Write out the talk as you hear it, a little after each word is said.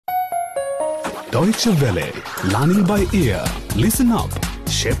Deutsche Welle. Learning by ear. Listen up.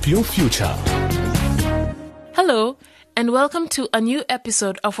 Shape your future. Hello, and welcome to a new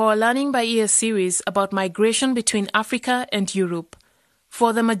episode of our Learning by Ear series about migration between Africa and Europe.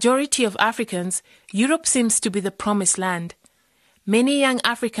 For the majority of Africans, Europe seems to be the promised land. Many young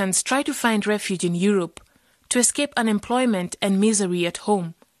Africans try to find refuge in Europe to escape unemployment and misery at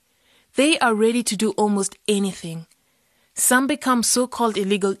home. They are ready to do almost anything. Some become so-called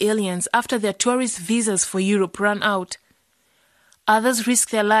illegal aliens after their tourist visas for Europe run out. Others risk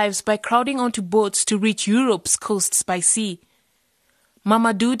their lives by crowding onto boats to reach Europe's coasts by sea.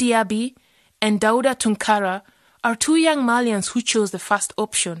 Mamadou Diaby and Dauda Tunkara are two young Malians who chose the first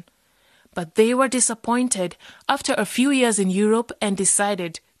option. But they were disappointed after a few years in Europe and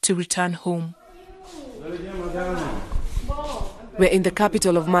decided to return home. We're in the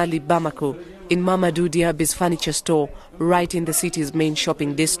capital of Mali, Bamako, in Mamadou Diaby's furniture store, right in the city's main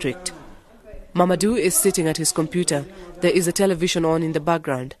shopping district. Mamadou is sitting at his computer. There is a television on in the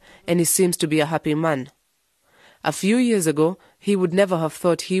background, and he seems to be a happy man. A few years ago, he would never have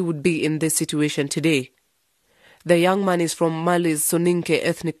thought he would be in this situation today. The young man is from Mali's Soninke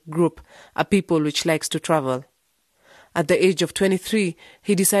ethnic group, a people which likes to travel. At the age of 23,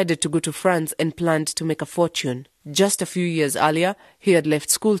 he decided to go to France and planned to make a fortune. Just a few years earlier, he had left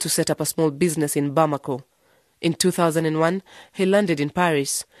school to set up a small business in Bamako. In 2001, he landed in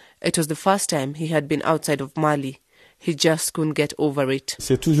Paris. It was the first time he had been outside of Mali. He just couldn't get over it.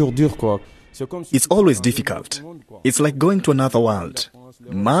 It's always difficult. It's like going to another world.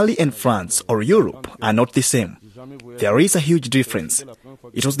 Mali and France or Europe are not the same. There is a huge difference.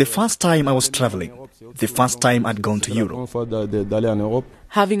 It was the first time I was traveling, the first time I'd gone to Europe.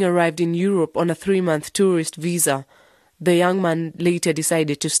 Having arrived in Europe on a 3-month tourist visa, the young man later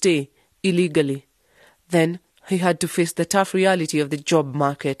decided to stay illegally. Then he had to face the tough reality of the job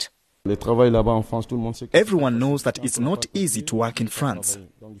market. Everyone knows that it's not easy to work in France.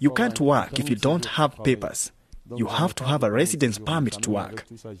 You can't work if you don't have papers. You have to have a residence permit to work.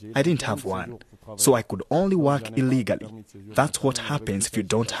 I didn't have one, so I could only work illegally. That's what happens if you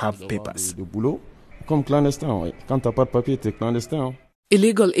don't have papers.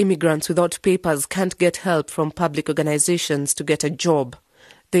 Illegal immigrants without papers can't get help from public organizations to get a job.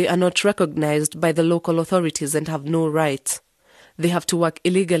 They are not recognized by the local authorities and have no rights. They have to work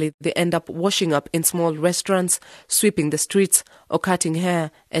illegally. They end up washing up in small restaurants, sweeping the streets, or cutting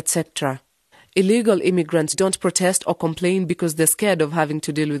hair, etc. Illegal immigrants don't protest or complain because they're scared of having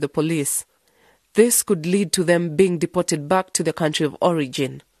to deal with the police. This could lead to them being deported back to their country of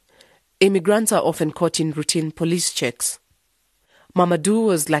origin. Immigrants are often caught in routine police checks. Mamadou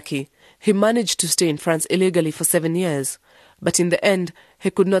was lucky. He managed to stay in France illegally for 7 years. But in the end, he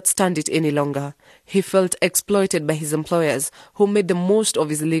could not stand it any longer. He felt exploited by his employers, who made the most of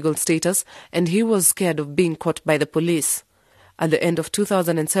his legal status, and he was scared of being caught by the police. At the end of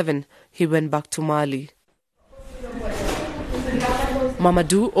 2007, he went back to Mali.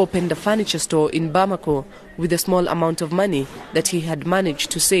 Mamadou opened a furniture store in Bamako with a small amount of money that he had managed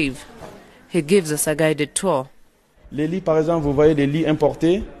to save. He gives us a guided tour. These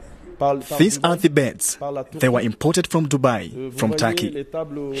are the beds. They were imported from Dubai, from Turkey.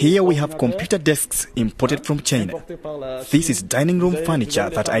 Here we have computer desks imported from China. This is dining room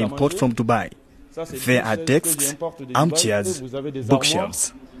furniture that I import from Dubai. There are desks, armchairs,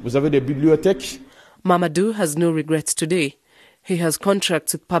 bookshelves. Mamadou has no regrets today. He has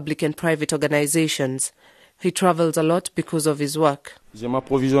contracts with public and private organizations. He travels a lot because of his work.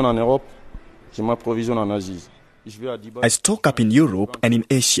 I stock up in Europe and in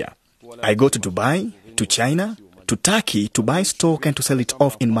Asia. I go to Dubai, to China, to Turkey to buy stock and to sell it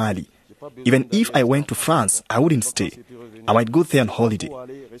off in Mali. Even if I went to France, I wouldn't stay. I might go there on holiday.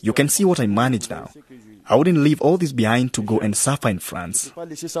 You can see what I manage now. I wouldn't leave all this behind to go and suffer in France.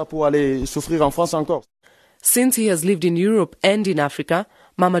 Since he has lived in Europe and in Africa,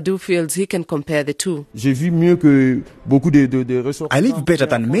 Mamadou feels he can compare the two. I live better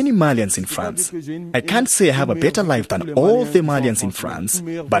than many Malians in France. I can't say I have a better life than all the Malians in France,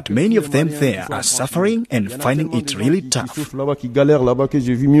 but many of them there are suffering and finding it really tough.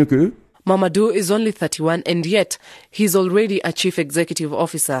 Mamadou is only 31 and yet he's already a chief executive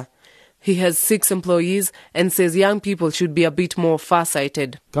officer. He has 6 employees and says young people should be a bit more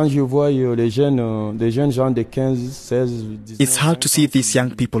far-sighted. It's hard to see these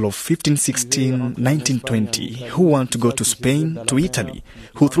young people of 15, 16, 19, 20 who want to go to Spain, to Italy,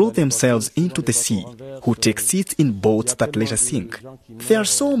 who throw themselves into the sea, who take seats in boats that later sink. There are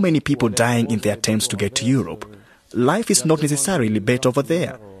so many people dying in their attempts to get to Europe. Life is not necessarily better over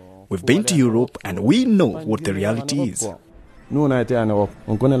there. We've been to Europe and we know what the reality is. Nous, on a été en Europe.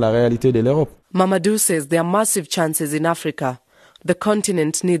 On connaît la réalité de l'Europe. Mamadou says there are massive chances in Africa. The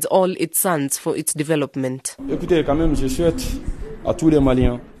continent needs all its sons for its development. Écoutez, quand même, je souhaite à tous les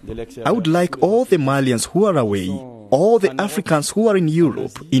Maliens de l'extérieur. I would like all the Malians who are away, all the Africans who are in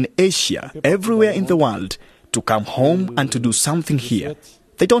Europe, in Asia, everywhere in the world, to come home and to do something here.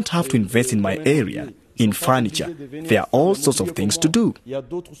 They don't have to invest in my area, in furniture. There are all sorts of things to do. Il y a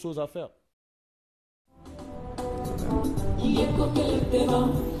d'autres choses à faire.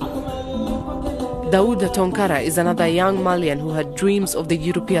 Daouda Tonkara is another young Malian who had dreams of the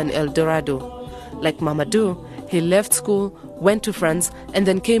European El Dorado. Like Mamadou, he left school, went to France, and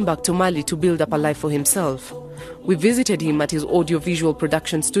then came back to Mali to build up a life for himself. We visited him at his audiovisual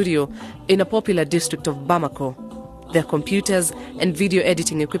production studio in a popular district of Bamako. There are computers and video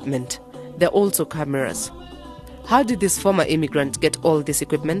editing equipment. There are also cameras. How did this former immigrant get all this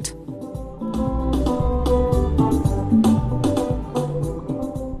equipment?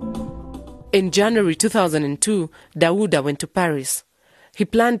 In January 2002, Daouda went to Paris. He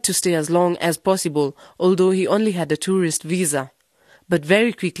planned to stay as long as possible, although he only had a tourist visa. But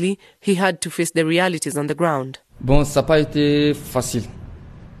very quickly, he had to face the realities on the ground.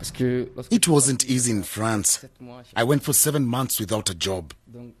 It wasn't easy in France. I went for 7 months without a job.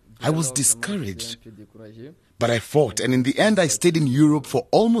 I was discouraged. But I fought, and in the end I stayed in Europe for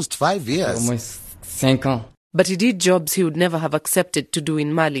almost 5 years. But he did jobs he would never have accepted to do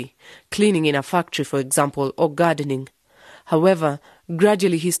in Mali, cleaning in a factory, for example, or gardening. However,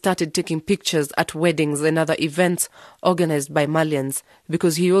 gradually he started taking pictures at weddings and other events organized by Malians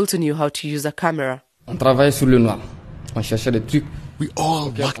because he also knew how to use a camera. We all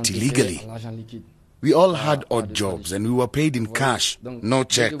worked illegally. We all had odd jobs and we were paid in cash, no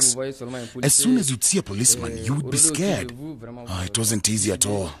checks. As soon as you'd see a policeman, you would be scared. It wasn't easy at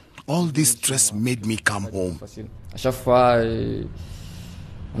all. All this stress made me come home.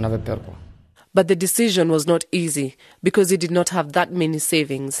 But the decision was not easy because he did not have that many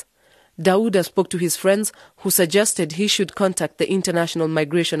savings. Daouda spoke to his friends who suggested he should contact the International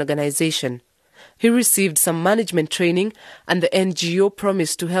Migration Organization. He received some management training and the NGO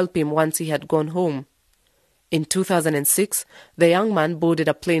promised to help him once he had gone home. In 2006, the young man boarded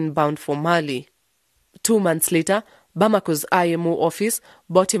a plane bound for Mali. 2 months later, Bamako's IMO office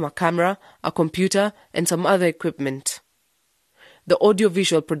bought him a camera, a computer, and some other equipment. The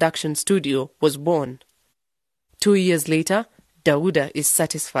audiovisual production studio was born. 2 years later, Daouda is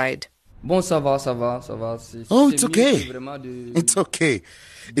satisfied. Oh, it's okay. It's okay.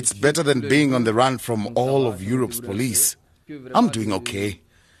 It's better than being on the run from all of Europe's police. I'm doing okay.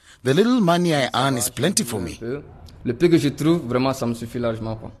 The little money I earn is plenty for me.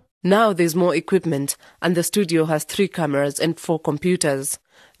 Now there's more equipment and the studio has 3 cameras and 4 computers.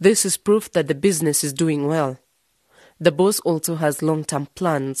 This is proof that the business is doing well. The boss also has long-term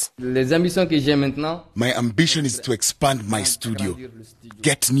plans. My ambition is to expand my studio,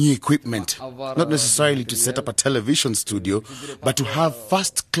 get new equipment, not necessarily to set up a television studio, but to have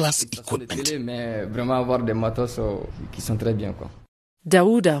first-class equipment.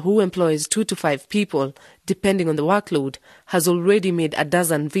 Daouda, who employs 2 to 5 people, depending on the workload, has already made a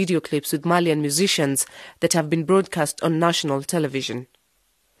dozen video clips with Malian musicians that have been broadcast on national television.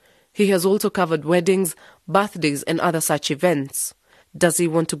 He has also covered weddings, birthdays and other such events. Does he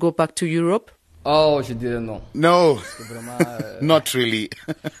want to go back to Europe? No, not really.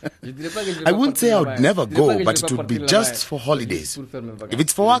 I wouldn't say I would never go, but it would be just for holidays. If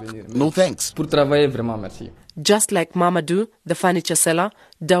it's for work, no thanks. Just like Mamadou, the furniture seller,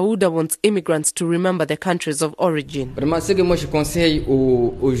 Daouda wants immigrants to remember their countries of origin.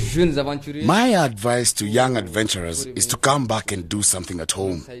 My advice to young adventurers is to come back and do something at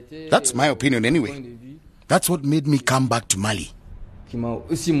home. That's my opinion anyway. That's what made me come back to Mali.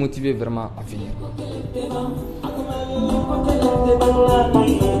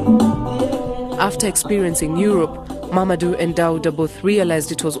 After experiencing Europe, Mamadou and Daouda both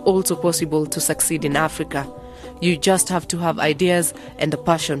realized it was also possible to succeed in Africa. You just have to have ideas and a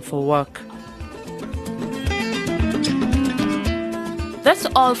passion for work. That's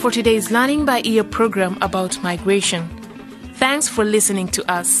all for today's Learning by Ear program about migration. Thanks for listening to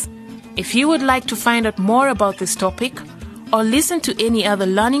us. If you would like to find out more about this topic, or listen to any other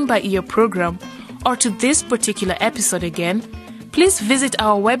Learning by Ear program, or to this particular episode again, please visit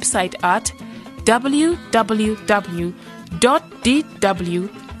our website at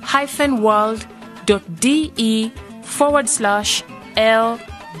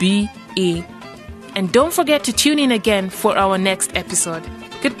www.dw-world.de/LBE. And don't forget to tune in again for our next episode.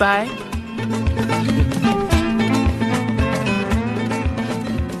 Goodbye.